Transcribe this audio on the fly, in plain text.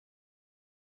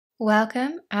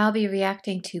Welcome, I'll be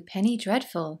reacting to Penny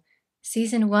Dreadful,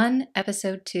 Season 1,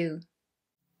 Episode 2.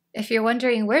 If you're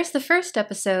wondering where's the first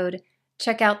episode,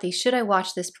 check out the Should I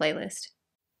Watch This playlist.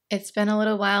 It's been a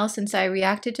little while since I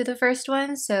reacted to the first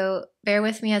one, so bear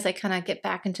with me as I kind of get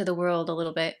back into the world a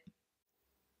little bit.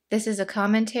 This is a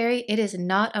commentary, it is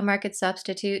not a market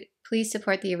substitute, please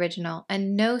support the original,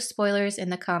 and no spoilers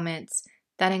in the comments.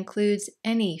 That includes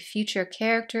any future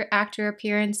character, actor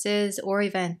appearances, or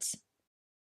events.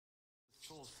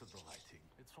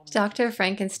 Dr.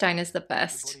 Frankenstein is the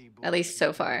best, at least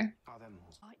so far.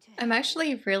 I'm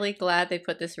actually really glad they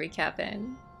put this recap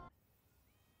in.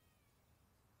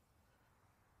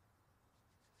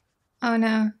 Oh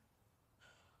no.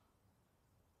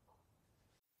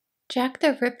 Jack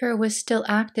the Ripper was still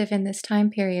active in this time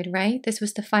period, right? This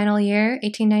was the final year,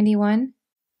 1891?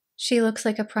 She looks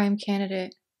like a prime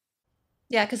candidate.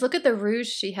 Yeah, because look at the rouge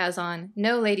she has on.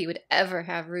 No lady would ever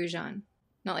have rouge on.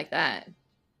 Not like that.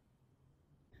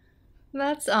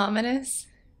 That's ominous.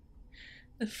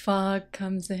 The fog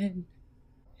comes in.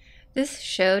 This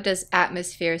show does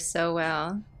atmosphere so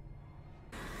well.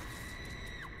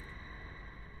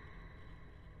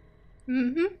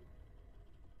 That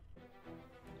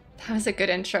was a good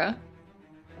intro.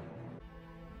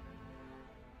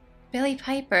 Billie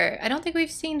Piper. I don't think we've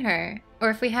seen her. Or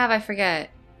if we have, I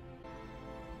forget.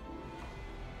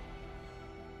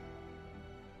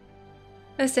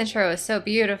 This intro is so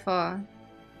beautiful.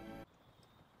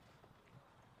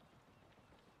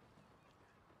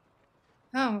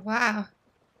 Oh, wow.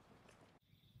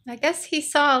 I guess he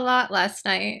saw a lot last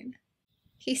night.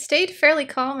 He stayed fairly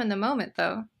calm in the moment,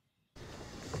 though.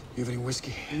 You have any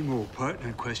whiskey? A more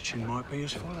pertinent question might be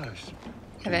as follows.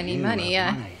 Have any money,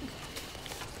 yeah. Money?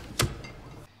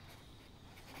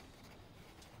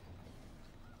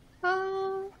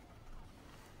 Oh.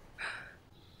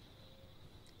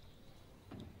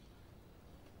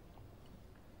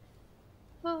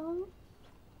 Oh.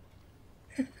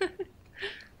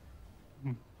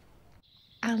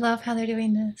 I love how they're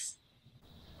doing this.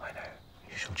 I know.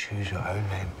 You shall choose your own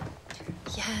name.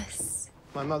 Yes.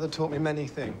 My mother taught me many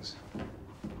things.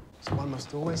 So one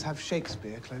must always have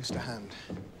Shakespeare close to hand.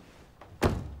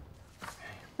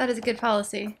 That is a good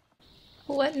policy.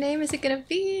 What name is it gonna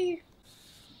be?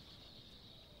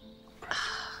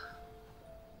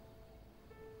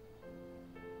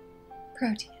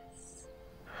 Proteus.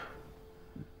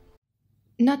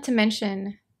 Not to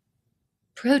mention,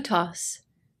 Protoss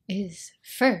is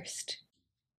first.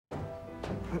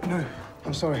 No,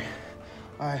 I'm sorry.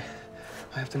 I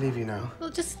have to leave you now. We'll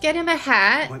just get him a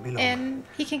hat Won't be long. and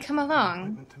he can come along.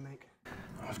 Appointment to make.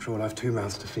 After all, I've 2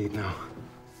 mouths to feed now.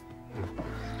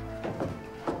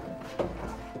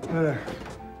 No,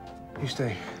 you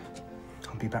stay.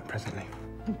 I'll be back presently.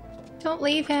 Don't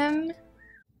leave him.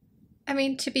 I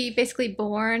mean, to be basically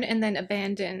born and then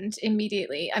abandoned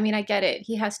immediately. I mean, I get it.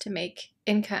 He has to make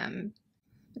income.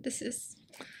 But this is...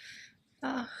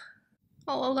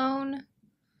 all alone.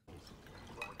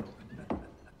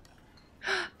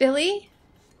 Billy?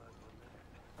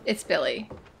 It's Billy.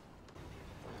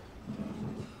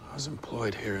 I was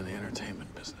employed here in the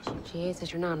entertainment business.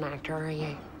 Jesus, you're not an actor, are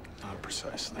you? Not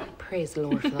precisely. Praise the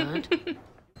Lord for that.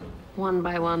 One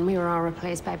by one, we were all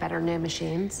replaced by better new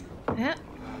machines. Yeah,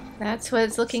 that's what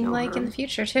it's looking like in the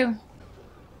future, too.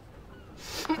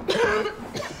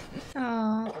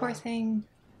 Oh, poor thing.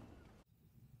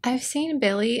 I've seen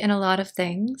Billy in a lot of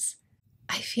things.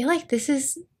 I feel like this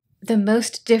is the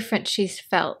most different she's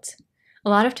felt.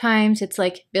 A lot of times it's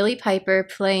like Billie Piper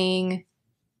playing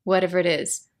whatever it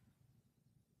is.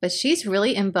 But she's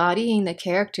really embodying the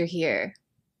character here.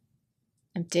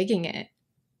 I'm digging it.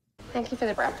 Thank you for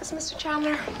the breakfast, Mr.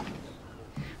 Chandler.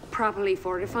 Properly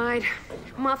fortified.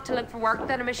 I'm off to look for work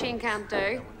that a machine can't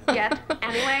do. Yet,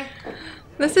 anyway.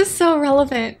 This is so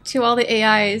relevant to all the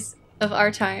AIs of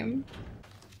our time.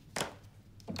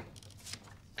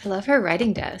 I love her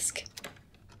writing desk.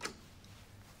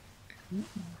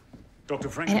 Dr. And it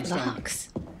Frankenstein. locks.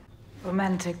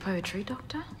 Romantic poetry,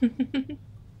 Doctor?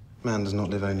 Man does not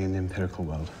live only in the empirical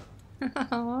world.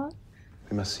 Aww.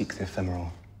 We must seek the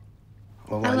ephemeral.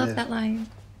 Well, I love live. that line.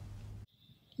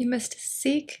 You must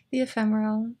seek the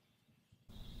ephemeral.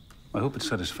 I hope it's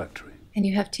satisfactory. And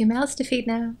you have 2 mouths to feed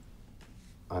now.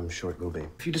 I'm sure it will be.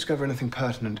 If you discover anything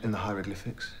pertinent in the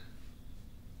hieroglyphics,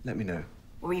 let me know.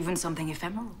 Or even something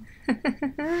ephemeral.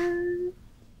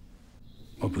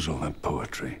 What was all that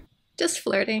poetry? Just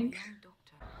flirting.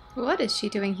 What is she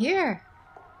doing here?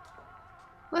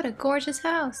 What a gorgeous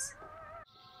house.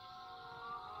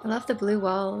 I love the blue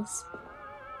walls.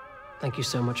 Thank you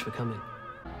so much for coming.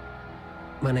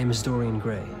 My name is Dorian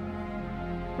Gray.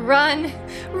 Run!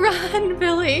 Run,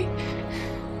 Billy!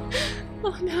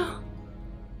 Oh no.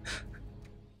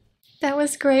 That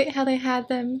was great how they had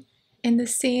them in the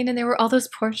scene and there were all those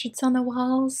portraits on the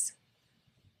walls.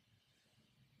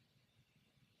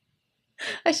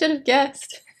 I should have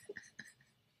guessed.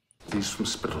 These from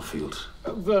Spitalfields.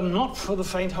 They're not for the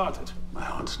faint-hearted. My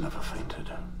heart's never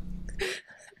fainted.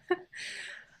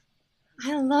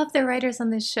 I love the writers on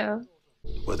this show.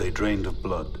 Were they drained of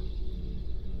blood?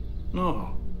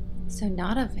 No. So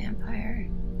not a vampire.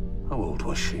 How old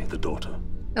was she, the daughter?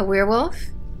 A werewolf?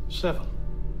 7.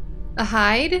 A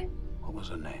Hyde? What was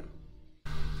her name?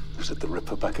 Is it the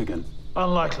Ripper back again?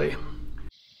 Unlikely.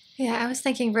 Yeah, I was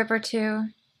thinking Ripper too.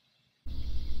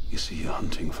 You see, you're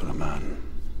hunting for a man.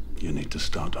 You need to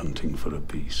start hunting for a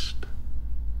beast.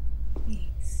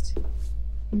 Beast.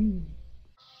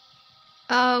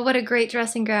 Oh, what a great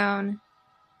dressing gown.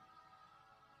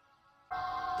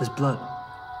 There's blood.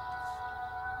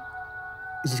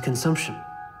 Is it consumption?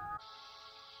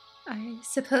 I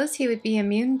suppose he would be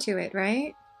immune to it,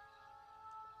 right?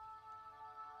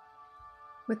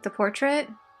 With the portrait?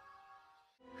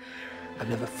 I've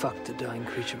never fucked a dying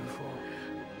creature before.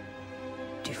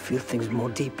 Do you feel things more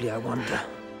deeply, I wonder?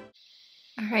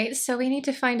 Alright, so we need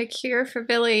to find a cure for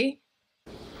Billy.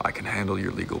 I can handle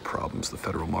your legal problems. The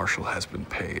federal marshal has been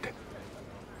paid.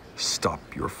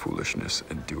 Stop your foolishness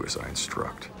and do as I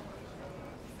instruct.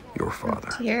 Your father.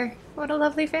 Oh dear, what a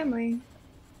lovely family.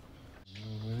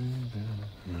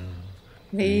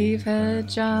 Leave her,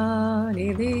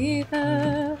 Johnny, leave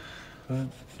her. But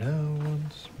now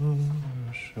once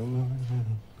more shall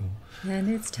And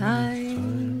it's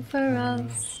time for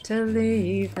us to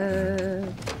leave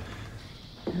her.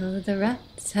 Oh, the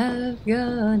rats have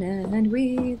gone and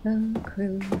we the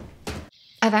crew.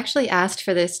 I've actually asked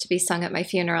for this to be sung at my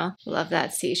funeral. Love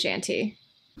that sea shanty.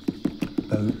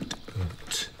 boat,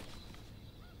 boat,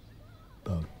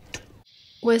 boat.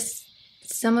 Was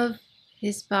some of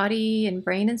his body and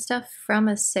brain and stuff from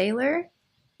a sailor?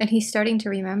 And he's starting to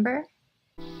remember?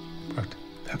 Right.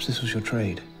 Perhaps this was your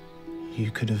trade.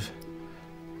 You could have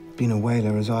been a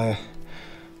whaler as I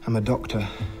am a doctor.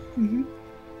 Mm-hmm.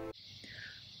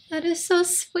 That is so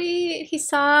sweet. He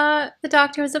saw the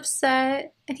doctor was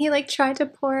upset and he like tried to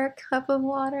pour a cup of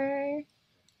water.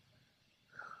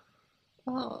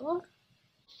 Oh.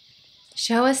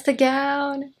 Show us the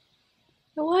gown.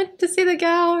 I want to see the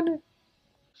gown.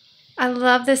 I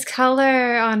love this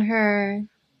color on her.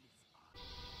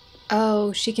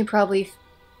 Oh, she can probably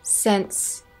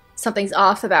sense something's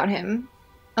off about him,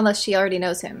 unless she already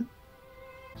knows him.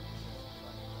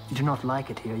 You do not like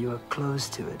it here. You are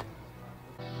closed to it.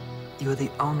 You are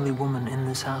the only woman in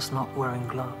this house not wearing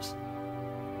gloves.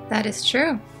 That is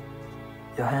true.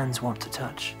 Your hands want to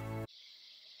touch.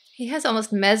 He has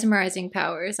almost mesmerizing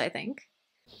powers, I think.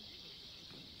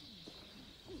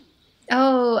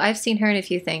 Oh, I've seen her in a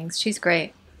few things. She's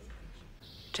great.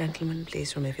 Gentlemen,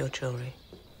 please remove your jewelry.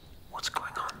 What's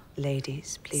going on?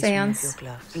 Ladies, please Seance. remove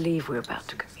your gloves. I believe we're about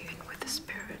to commune with the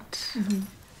spirit. Mm-hmm.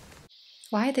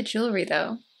 Why the jewelry,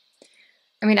 though?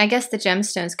 I mean, I guess the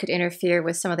gemstones could interfere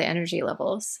with some of the energy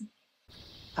levels.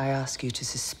 I ask you to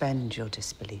suspend your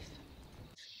disbelief.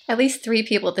 At least 3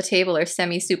 people at the table are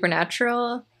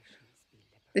semi-supernatural.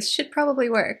 This should probably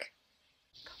work.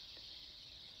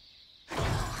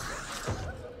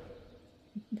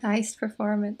 Nice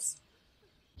performance.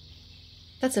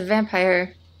 That's a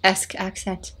vampire-esque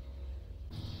accent.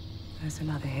 There's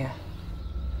another here.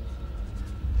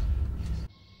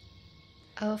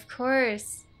 Oh, of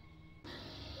course.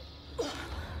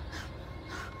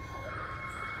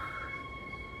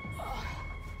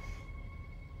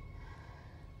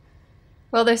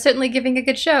 Well, they're certainly giving a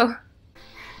good show.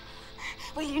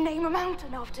 Will you name a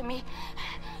mountain after me?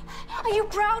 Are you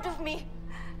proud of me?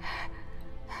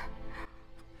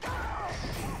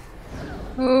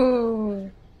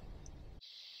 Ooh.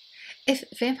 If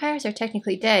vampires are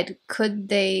technically dead, could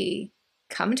they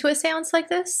come to a seance like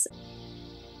this?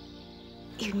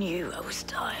 You knew I was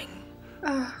dying,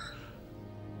 Oh,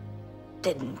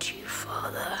 didn't you,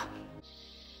 Father?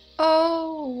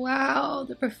 oh wow,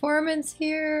 the performance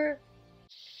here.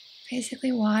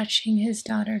 Basically watching his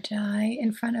daughter die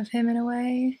in front of him in a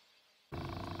way.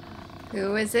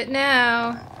 Who is it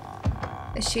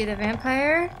now? Is she the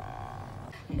vampire?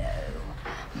 No,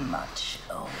 much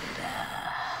older.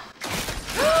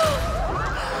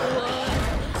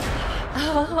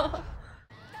 Oh,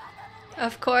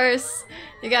 of course.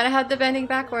 You gotta have the bending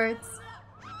backwards.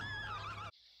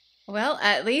 Well,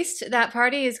 at least that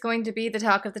party is going to be the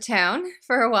talk of the town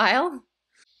for a while.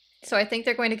 So I think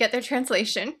they're going to get their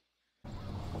translation.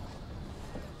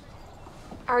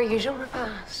 Our usual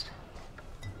repast.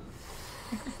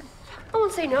 I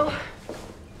won't say no.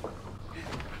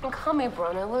 And call me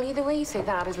Bruna, will you? The way you say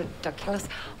that is ridiculous.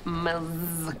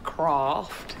 Ms.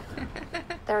 Croft.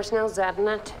 There's no Z in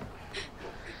it.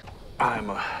 I'm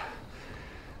a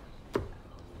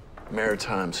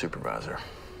maritime supervisor.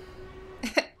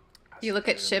 You look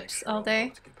at ships all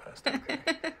day?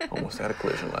 Almost had a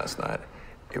collision last night.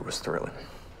 It was thrilling.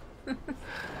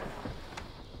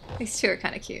 These two are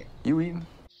kind of cute. You eating?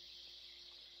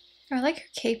 I like her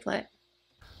capelet.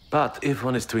 But if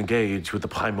one is to engage with the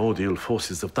primordial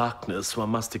forces of darkness, one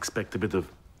must expect a bit of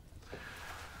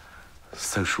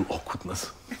social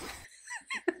awkwardness.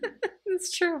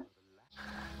 It's true.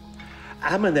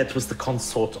 Amunet was the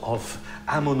consort of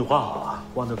Amun-Ra,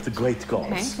 one of the great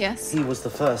gods. Okay, yes. He was the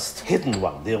first hidden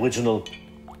one, the original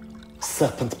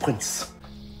serpent prince.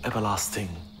 Everlasting,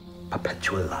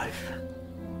 perpetual life.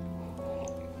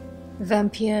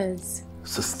 Vampires.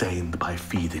 Sustained by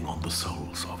feeding on the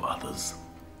souls of others.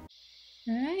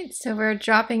 Alright, so we're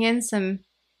dropping in some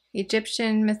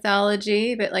Egyptian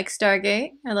mythology, a bit like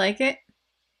Stargate. I like it.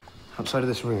 Outside of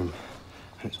this room.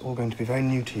 And it's all going to be very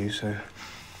new to you, so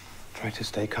try to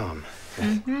stay calm.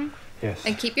 Yes. Mm-hmm. Yes.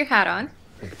 And keep your hat on.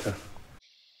 Victor.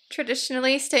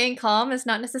 Traditionally, staying calm is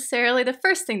not necessarily the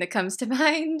first thing that comes to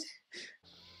mind.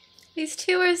 These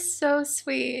two are so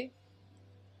sweet.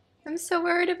 I'm so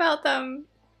worried about them.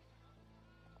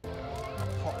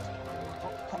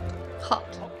 Hot.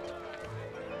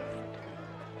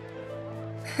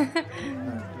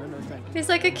 He's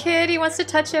like a kid, he wants to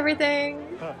touch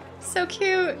everything. So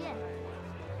cute.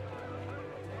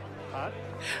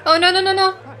 Oh, no, no, no,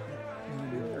 no.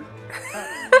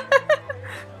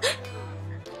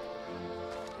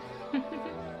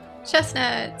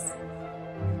 Chestnuts.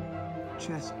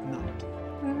 Chestnut.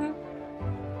 Mm-hmm.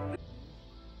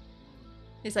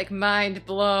 He's like mind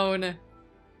blown.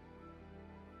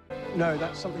 No,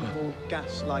 that's something called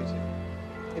gas lighting.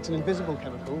 It's an invisible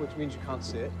chemical, which means you can't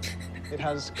see it. It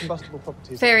has combustible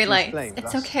properties. Fairy that lights. flame,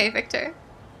 It's thus okay, Victor.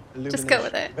 Just go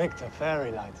with it. Victor,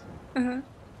 fairy light. Mm-hmm.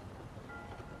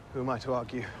 Who am I to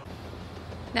argue?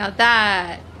 Now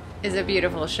that is a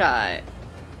beautiful shot.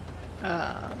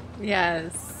 Oh,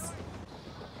 yes.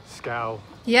 Scow.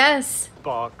 Yes.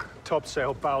 Bark.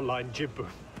 Topsail, bowline, jib boom.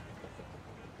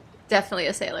 Definitely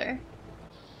a sailor.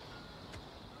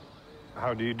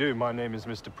 How do you do? My name is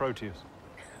Mr. Proteus.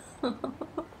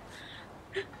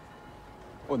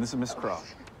 Oh, this is Miss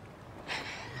Croft.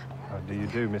 How do you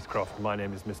do, Miss Croft? My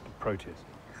name is Mr. Proteus.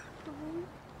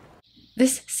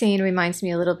 This scene reminds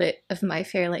me a little bit of My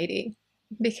Fair Lady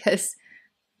because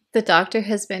the doctor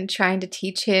has been trying to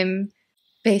teach him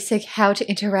basic how to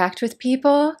interact with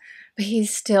people, but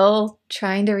he's still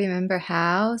trying to remember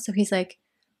how. So he's like,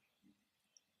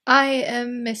 I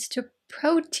am Mr.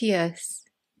 Proteus.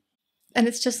 And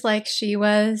it's just like she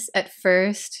was at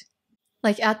first,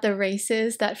 like at the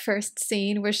races, that first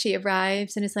scene where she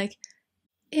arrives and is like,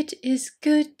 it is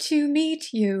good to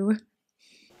meet you.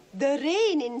 The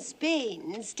rain in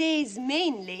Spain stays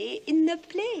mainly in the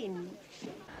plain.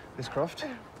 Miss Croft?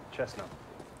 Chestnut.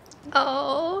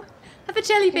 Oh, have a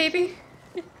jelly baby.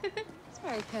 It's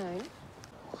very kind.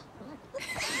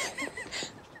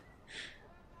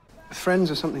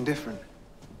 Friends are something different.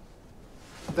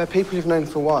 They're people you've known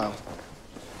for a while.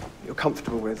 You're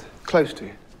comfortable with, close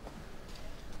to.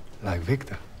 Like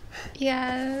Victor.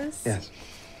 Yes. Yes.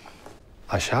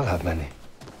 I shall have many.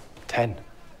 10.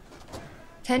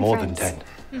 10 More friends. than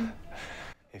 10. Mm.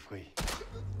 If we...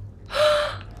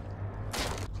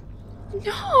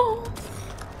 No!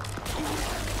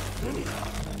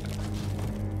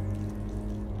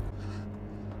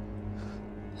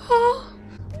 Oh,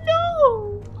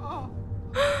 no!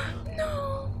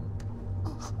 No!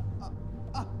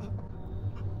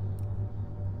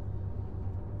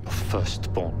 Your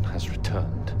firstborn has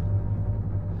returned.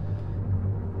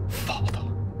 Father.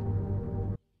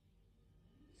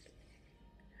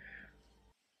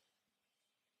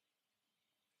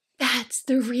 That's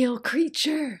the real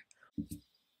creature.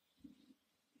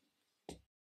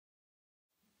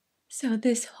 So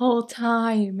this whole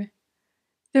time,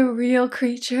 the real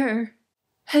creature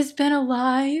has been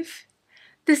alive?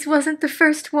 This wasn't the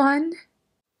first one?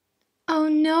 Oh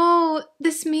no,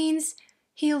 this means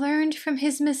he learned from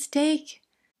his mistake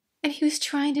and he was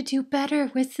trying to do better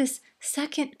with this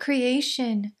second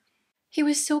creation. He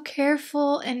was so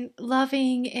careful and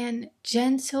loving and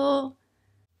gentle.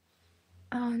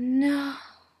 Oh no.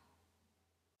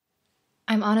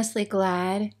 I'm honestly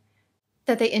glad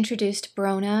that they introduced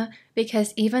Brona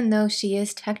because even though she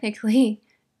is technically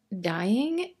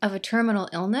dying of a terminal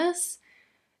illness,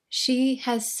 she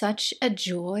has such a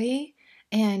joy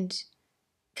and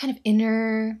kind of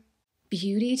inner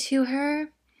beauty to her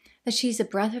that she's a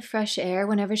breath of fresh air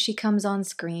whenever she comes on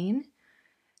screen.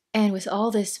 And with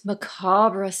all this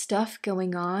macabre stuff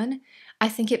going on, I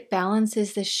think it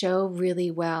balances the show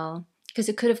really well, because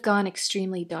it could have gone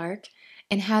extremely dark,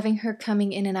 and having her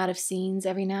coming in and out of scenes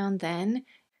every now and then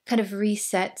kind of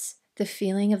resets the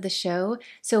feeling of the show,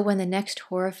 so when the next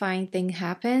horrifying thing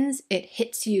happens, it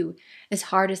hits you as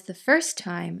hard as the first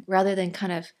time, rather than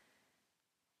kind of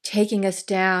taking us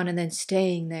down and then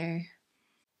staying there.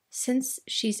 Since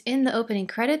she's in the opening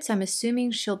credits, I'm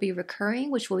assuming she'll be recurring,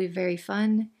 which will be very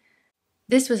fun.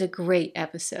 This was a great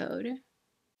episode.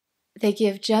 They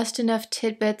give just enough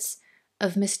tidbits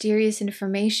of mysterious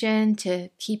information to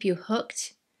keep you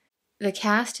hooked. The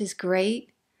cast is great.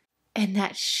 And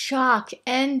that shock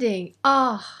ending.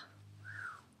 Oh.